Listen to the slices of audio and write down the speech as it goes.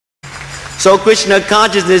So Krishna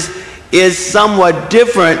consciousness is somewhat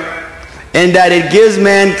different in that it gives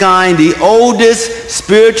mankind the oldest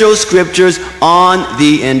spiritual scriptures on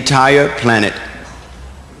the entire planet.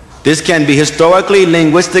 This can be historically,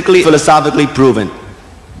 linguistically, philosophically proven.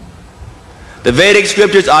 The Vedic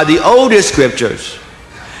scriptures are the oldest scriptures.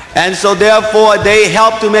 And so therefore they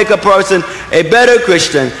help to make a person a better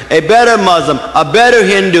Christian, a better Muslim, a better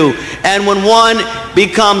Hindu. And when one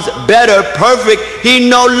becomes better, perfect, he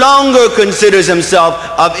no longer considers himself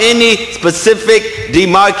of any specific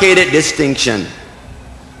demarcated distinction.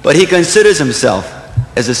 But he considers himself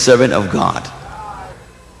as a servant of God.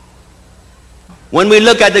 When we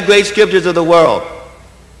look at the great scriptures of the world,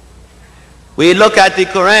 we look at the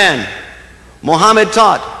Quran. Muhammad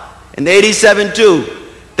taught in 87:2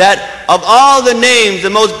 that of all the names, the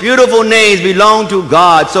most beautiful names belong to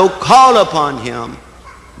God, so call upon him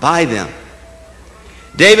by them.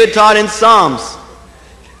 David taught in Psalms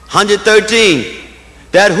 113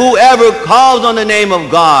 that whoever calls on the name of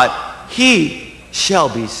God, he shall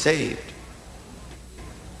be saved.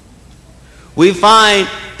 We find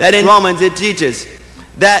that in Romans it teaches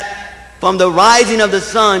that from the rising of the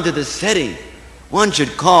sun to the setting, one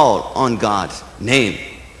should call on God's name.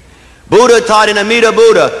 Buddha taught in Amida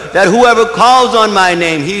Buddha that whoever calls on my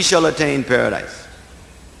name, he shall attain paradise.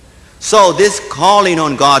 So this calling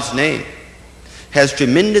on God's name has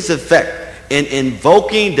tremendous effect in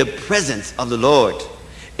invoking the presence of the Lord,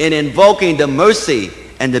 in invoking the mercy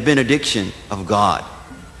and the benediction of God.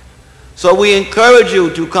 So we encourage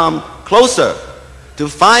you to come closer to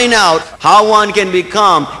find out how one can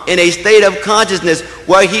become in a state of consciousness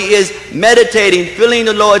where he is meditating, feeling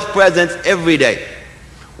the Lord's presence every day,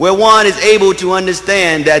 where one is able to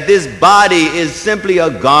understand that this body is simply a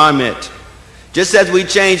garment, just as we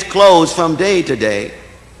change clothes from day to day,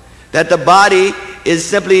 that the body is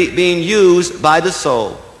simply being used by the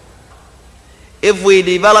soul. If we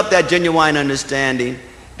develop that genuine understanding,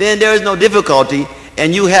 then there is no difficulty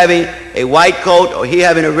in you having a white coat, or he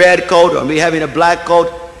having a red coat, or me having a black coat.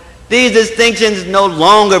 These distinctions no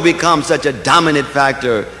longer become such a dominant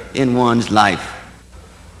factor in one's life.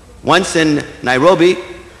 Once in Nairobi,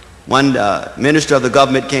 one minister of the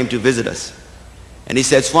government came to visit us. And he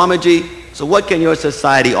said, Swamiji, so what can your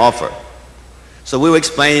society offer? So we were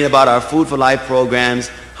explaining about our Food for Life programs,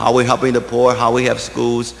 how we're helping the poor, how we have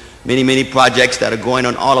schools, many projects that are going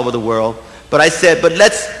on all over the world. But I said, but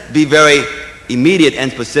let's be very immediate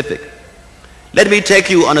and specific. Let me take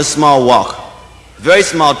you on a small walk, very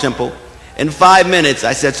small temple. In 5 minutes,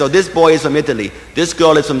 I said, so this boy is from Italy, this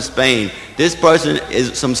girl is from Spain, this person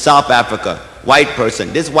is from South Africa, white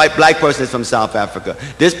person, this black person is from South Africa,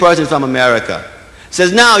 this person is from America.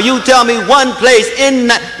 Says, now you tell me one place in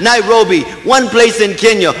Nairobi, one place in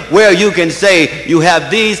Kenya where you can say you have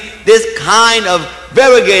this kind of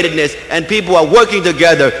variegatedness and people are working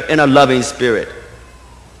together in a loving spirit.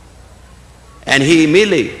 And he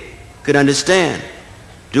immediately could understand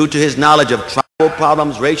due to his knowledge of tribal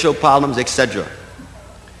problems, racial problems, etc.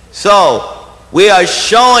 So we are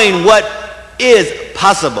showing what is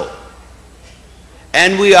possible.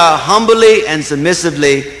 And we are humbly and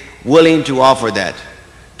submissively willing to offer that,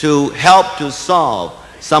 to help to solve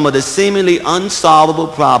some of the seemingly unsolvable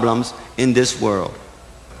problems in this world.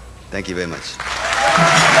 Thank you very much.